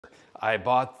I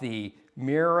bought the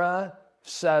Mira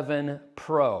 7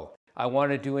 Pro. I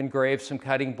wanted to engrave some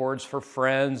cutting boards for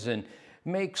friends and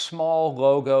make small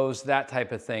logos, that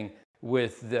type of thing.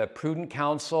 With the prudent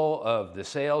counsel of the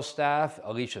sales staff,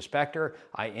 Alicia Spector,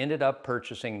 I ended up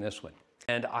purchasing this one.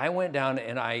 And I went down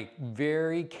and I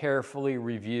very carefully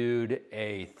reviewed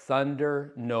a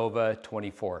Thunder Nova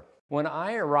 24. When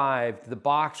I arrived, the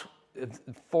box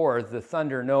for the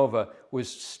Thunder Nova was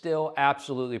still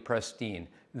absolutely pristine.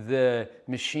 The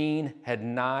machine had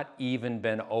not even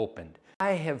been opened.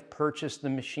 I have purchased the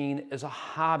machine as a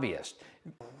hobbyist.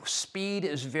 Speed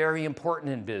is very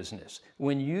important in business.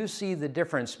 When you see the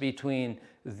difference between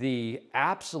the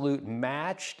absolute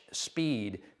matched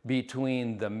speed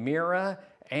between the Mira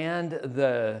and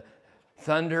the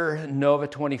Thunder Nova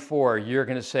 24, you're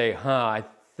going to say, I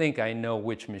think I know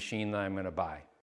which machine I'm going to buy.